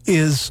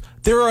is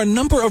there are a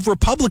number of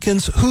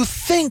Republicans who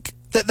think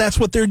that that's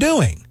what they're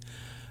doing.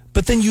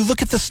 But then you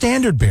look at the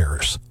standard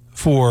bearers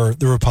for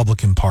the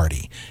Republican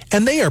Party,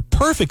 and they are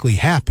perfectly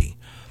happy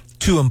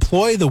to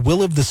employ the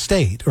will of the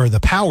state or the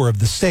power of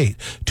the state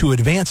to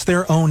advance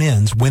their own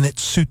ends when it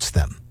suits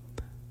them.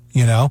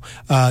 You know,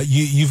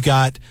 you've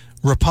got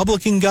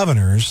Republican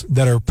governors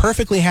that are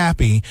perfectly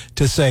happy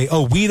to say,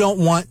 oh, we don't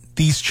want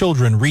these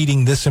children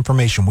reading this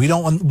information. We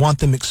don't want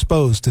them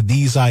exposed to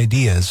these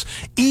ideas,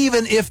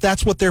 even if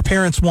that's what their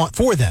parents want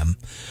for them.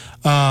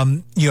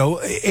 You know,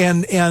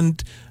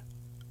 and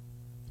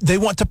they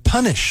want to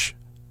punish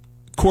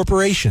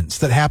corporations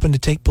that happen to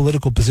take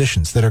political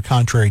positions that are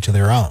contrary to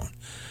their own.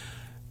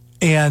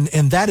 And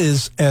that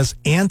is as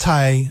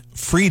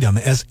anti-freedom,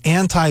 as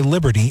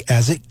anti-liberty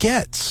as it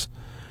gets.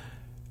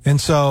 And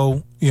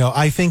so, you know,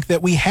 I think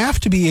that we have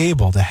to be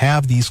able to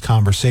have these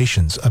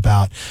conversations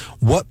about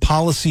what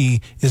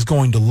policy is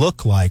going to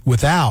look like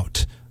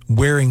without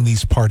wearing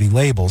these party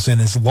labels. And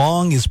as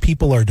long as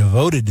people are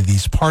devoted to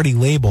these party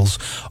labels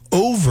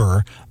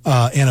over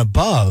and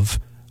above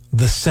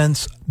the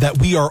sense that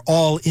we are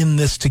all in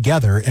this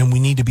together and we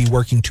need to be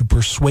working to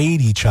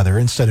persuade each other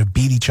instead of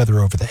beat each other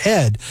over the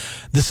head,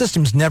 the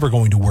system's never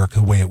going to work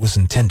the way it was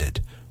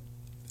intended.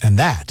 And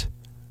that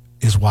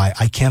is why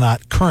I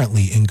cannot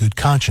currently, in good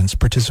conscience,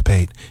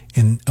 participate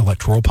in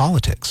electoral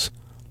politics.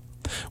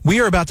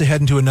 We are about to head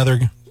into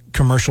another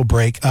commercial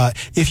break.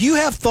 If you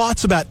have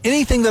thoughts about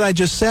anything that I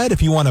just said,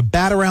 if you want to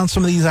bat around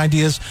some of these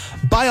ideas,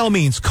 by all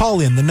means, call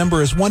in. The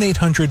number is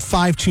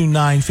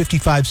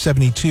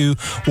 1-800-529-5572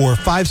 or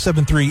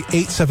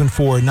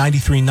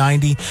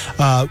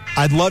 573-874-9390.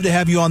 I'd love to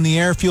have you on the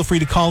air. Feel free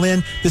to call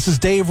in. This is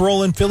Dave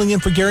Rowland filling in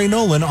for Gary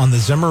Nolan on the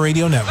Zimmer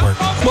Radio Network.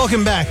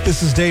 Welcome back.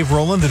 This is Dave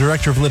Rowland, the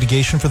Director of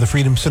Litigation for the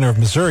Freedom Center of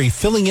Missouri,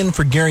 filling in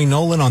for Gary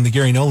Nolan on the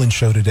Gary Nolan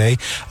Show today.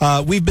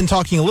 We've been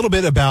talking a little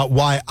bit about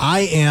why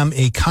I am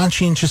a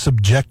conscientious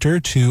objector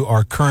to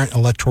our current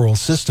electoral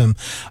system.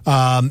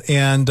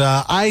 And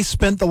I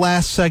spent the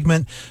last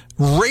segment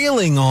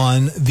railing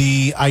on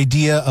the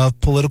idea of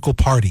political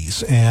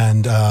parties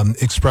and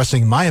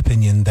expressing my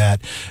opinion that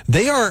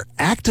they are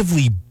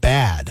actively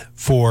bad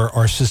for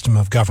our system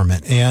of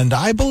government. And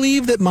I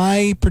believe that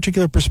my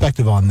particular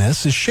perspective on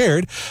this is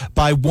shared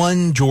by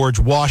one George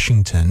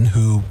Washington,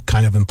 who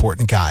kind of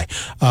important guy.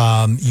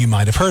 You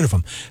might have heard of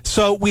him.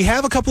 So we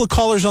have a couple of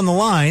callers on the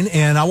line,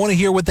 and I want to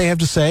hear what they have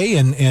to say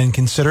and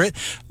consider it.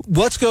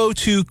 Let's go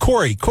to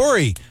Corey.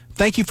 Corey,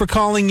 thank you for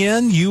calling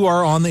in. You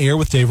are on the air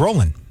with Dave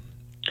Rowland.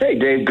 Hey,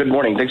 Dave. Good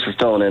morning. Thanks for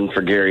filling in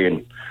for Gary.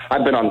 And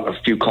I've been on a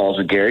few calls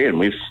with Gary, and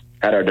we've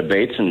had our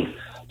debates, and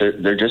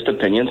they're just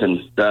opinions. And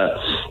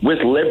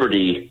with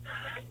liberty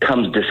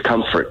comes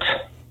discomfort.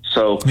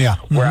 So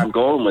where I'm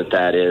going with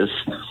that is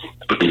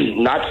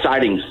not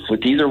siding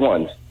with either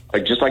one.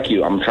 Like just like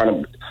you, I'm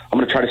going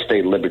to try to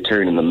stay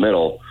libertarian in the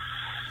middle.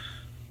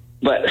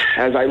 But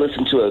as I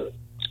listen to a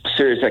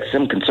Sirius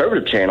XM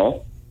conservative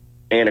channel,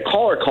 and a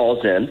caller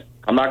calls in,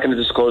 I'm not going to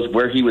disclose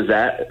where he was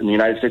at in the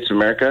United States of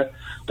America,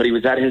 but he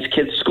was at his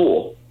kid's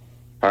school.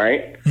 All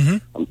right? Mm-hmm.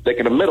 I'm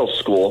thinking of middle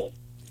school.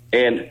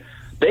 And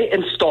they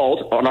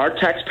installed on our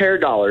taxpayer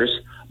dollars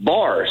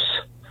bars.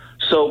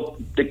 So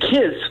the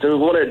kids who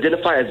want to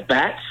identify as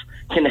bats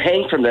can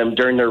hang from them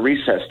during their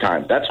recess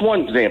time. That's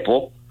one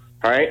example.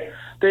 All right?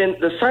 Then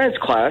the science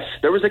class,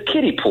 there was a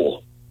kiddie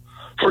pool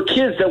for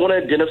kids that want to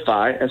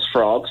identify as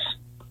frogs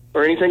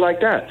or anything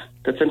like that.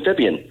 That's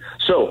amphibian.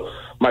 So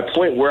my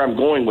point where I'm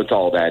going with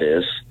all that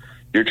is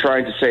you're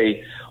trying to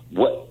say,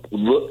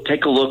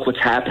 take a look what's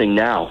happening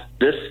now.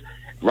 This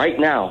right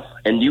now,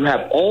 and you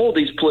have all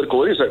these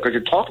political leaders that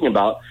you're talking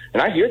about,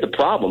 and I hear the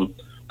problem,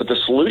 but the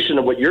solution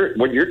of what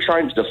you're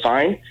trying to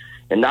define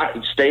and not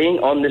staying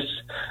on this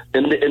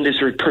in this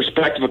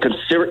perspective of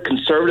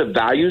conservative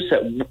values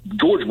that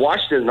George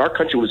Washington in our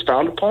country was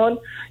founded upon.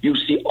 You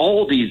see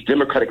all these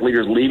Democratic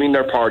leaders leaving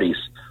their parties.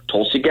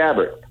 Tulsi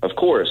Gabbard, of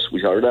course,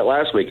 we heard that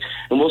last week,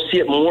 and we'll see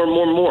it more and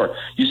more and more.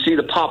 You see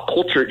the pop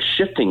culture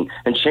shifting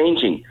and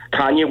changing.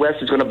 Kanye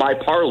West is going to buy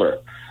Parler.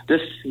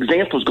 This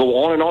examples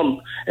go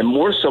on, and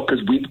more so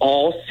because we've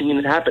all seen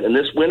it happen. And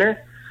this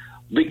winter,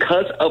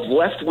 because of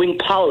left-wing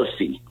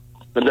policy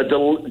and the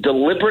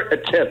deliberate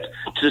attempt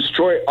to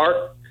destroy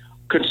our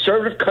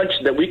conservative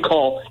country that we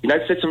call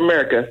United States of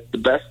America, the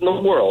best in the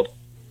world,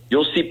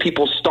 you'll see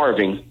people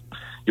starving.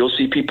 You'll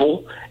see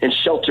people in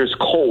shelters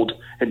cold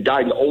and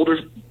dying. Older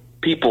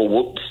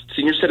people,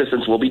 senior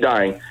citizens will be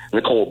dying in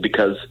the cold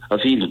because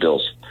of heating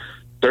bills.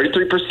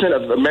 33%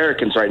 of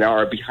Americans right now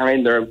are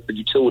behind their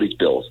utilities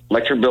bills,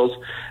 electric bills.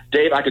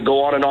 Dave, I could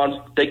go on and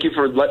on. Thank you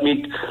for letting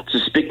me to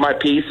speak my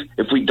piece.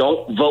 If we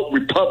don't vote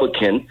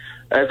Republican,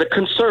 as a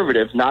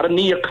conservative, not a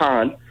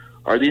neocon,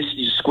 or these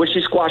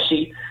squishy,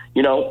 squashy,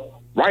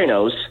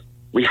 rhinos,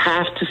 we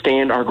have to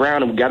stand our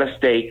ground, and we got to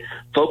stay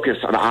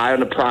focused on the eye on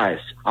the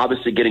prize.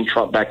 Obviously, getting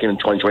Trump back in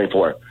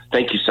 2024.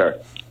 Thank you,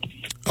 sir.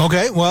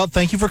 Okay, well,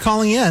 thank you for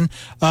calling in.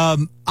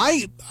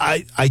 I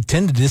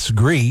tend to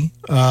disagree.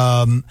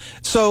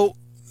 So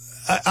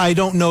I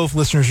don't know if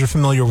listeners are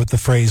familiar with the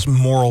phrase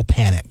moral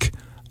panic.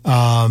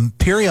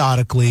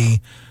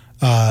 Periodically,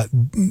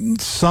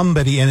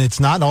 somebody, and it's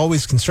not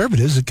always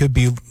conservatives, it could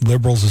be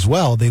liberals as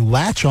well, they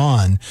latch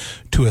on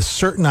to a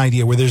certain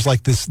idea where there's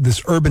like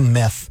this urban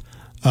myth,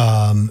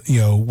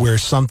 where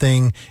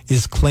something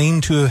is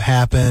claimed to have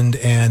happened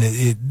and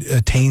it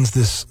attains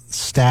this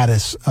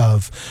status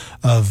of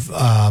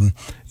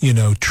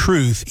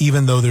truth,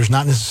 even though there's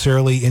not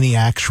necessarily any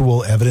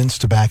actual evidence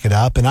to back it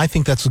up. And I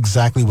think that's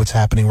exactly what's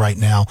happening right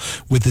now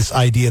with this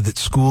idea that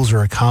schools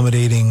are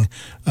accommodating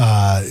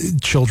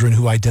children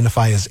who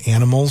identify as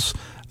animals.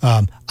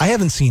 I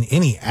haven't seen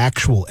any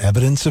actual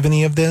evidence of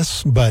any of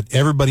this, but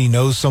everybody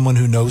knows someone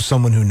who knows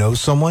someone who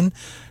knows someone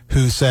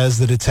who says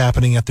that it's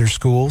happening at their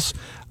schools.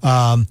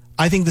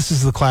 I think this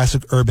is the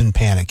classic urban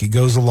panic. It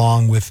goes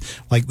along with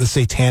like the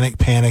satanic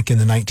panic in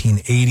the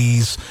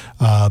 1980s,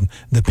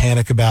 the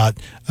panic about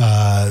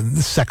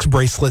sex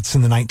bracelets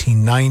in the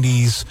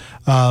 1990s,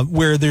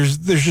 where there's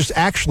just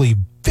actually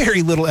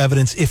very little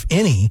evidence, if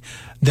any,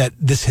 that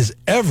this has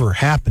ever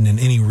happened in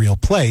any real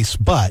place,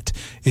 but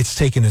it's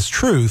taken as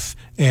truth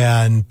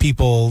and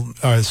people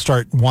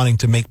start wanting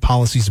to make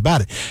policies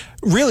about it.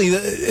 Really,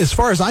 as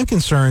far as I'm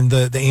concerned,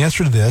 the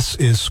answer to this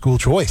is school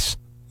choice.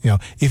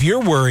 If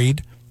you're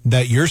worried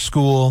that your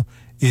school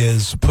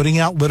is putting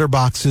out litter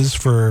boxes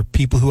for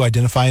people who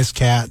identify as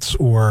cats,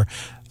 or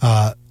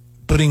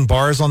putting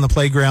bars on the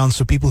playground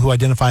so people who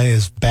identify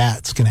as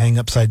bats can hang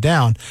upside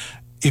down,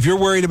 if you're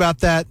worried about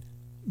that,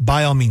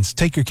 by all means,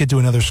 take your kid to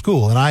another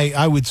school. And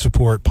I would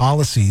support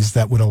policies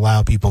that would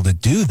allow people to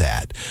do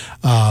that.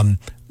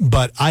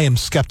 But I am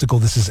skeptical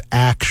this is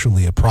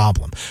actually a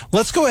problem.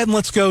 Let's go ahead and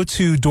let's go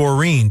to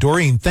Doreen.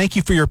 Doreen, thank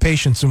you for your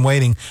patience and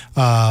waiting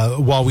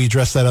while we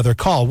address that other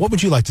call. What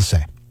would you like to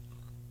say?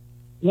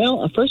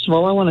 Well, first of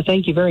all, I want to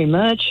thank you very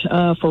much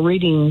for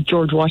reading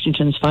George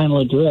Washington's final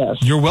address.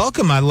 You're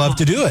welcome. I love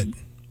to do it.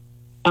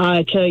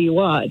 I tell you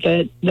what,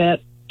 that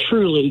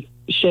truly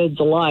sheds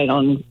a light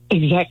on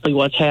exactly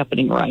what's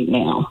happening right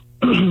now.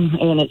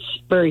 And it's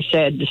very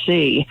sad to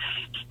see.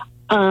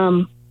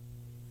 The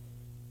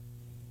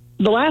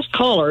last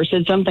caller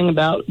said something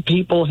about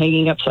people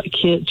hanging upside,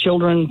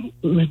 children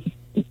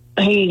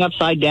hanging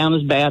upside down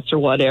as bats or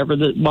whatever.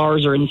 The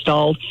bars are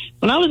installed.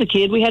 When I was a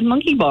kid, we had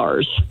monkey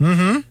bars.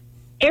 Mm-hmm.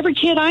 Every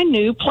kid I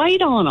knew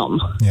played on them.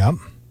 Yep.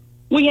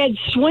 We had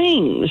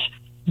swings.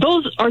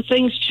 Those are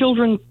things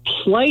children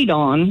played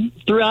on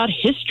throughout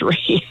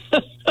history.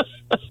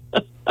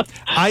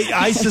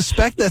 I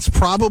suspect that's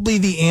probably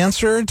the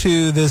answer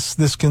to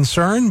this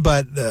concern,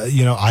 but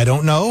I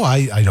don't know.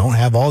 I don't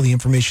have all the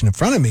information in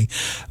front of me,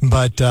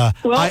 but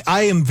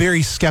I am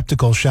very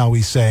skeptical, shall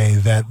we say,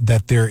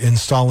 that they're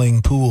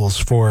installing pools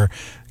for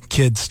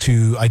kids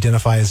to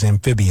identify as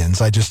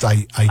amphibians. I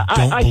don't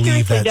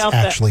believe that's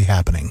actually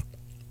happening.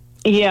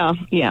 Yeah.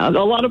 A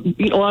lot of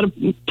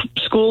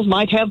schools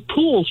might have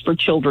pools for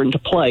children to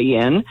play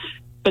in,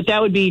 but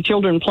that would be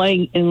children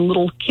playing in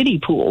little kiddie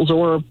pools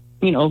or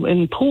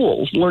in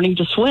pools, learning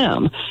to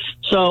swim.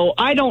 So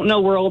I don't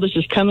know where all this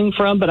is coming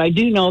from, but I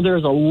do know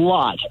there's a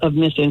lot of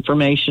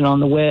misinformation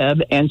on the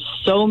web, and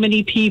so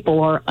many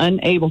people are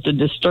unable to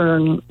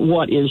discern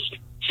what is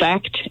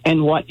fact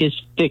and what is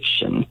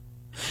fiction.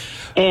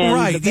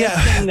 And the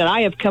best thing that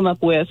I have come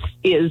up with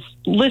is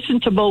listen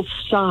to both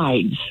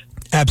sides.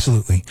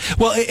 Absolutely.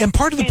 Well, and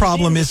part of the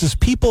problem is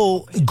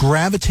people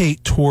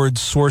gravitate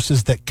towards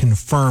sources that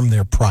confirm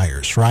their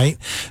priors, right?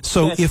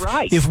 So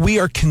if we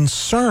are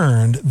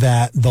concerned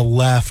that the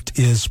left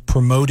is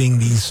promoting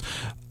these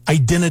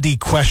identity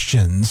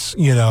questions,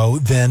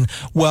 then,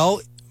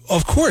 well,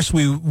 of course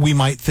we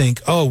might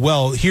think, oh,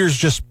 well, here's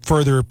just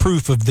further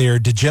proof of their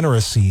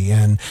degeneracy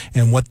and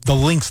what the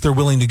lengths they're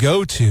willing to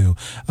go to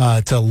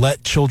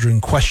let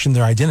children question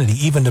their identity,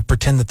 even to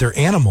pretend that they're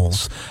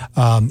animals.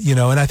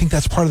 And I think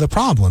that's part of the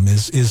problem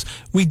is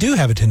we do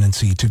have a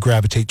tendency to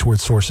gravitate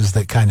towards sources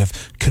that kind of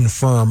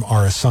confirm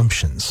our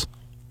assumptions.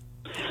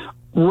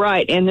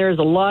 Right, and there's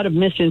a lot of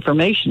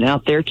misinformation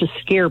out there to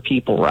scare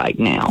people right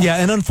now. Yeah,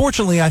 and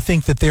unfortunately, I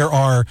think that there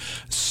are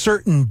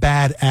certain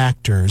bad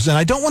actors, and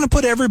I don't want to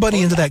put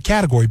everybody into that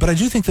category, but I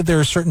do think that there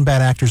are certain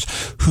bad actors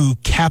who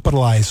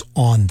capitalize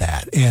on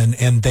that,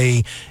 and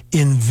they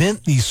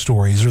invent these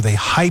stories or they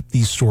hype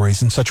these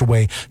stories in such a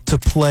way to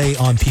play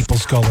on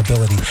people's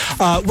gullibility.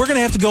 We're going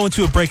to have to go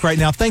into a break right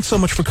now. Thanks so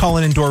much for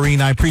calling in,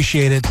 Doreen. I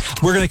appreciate it.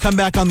 We're going to come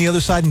back on the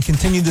other side and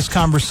continue this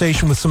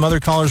conversation with some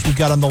other callers we've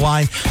got on the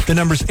line. The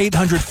number's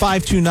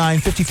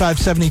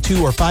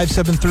 800-529-5572 or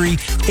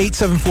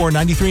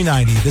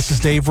 573-874-9390. This is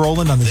Dave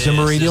Rowland on the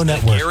Zimmer Radio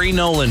Network. The Gary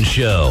Nolan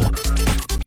Show.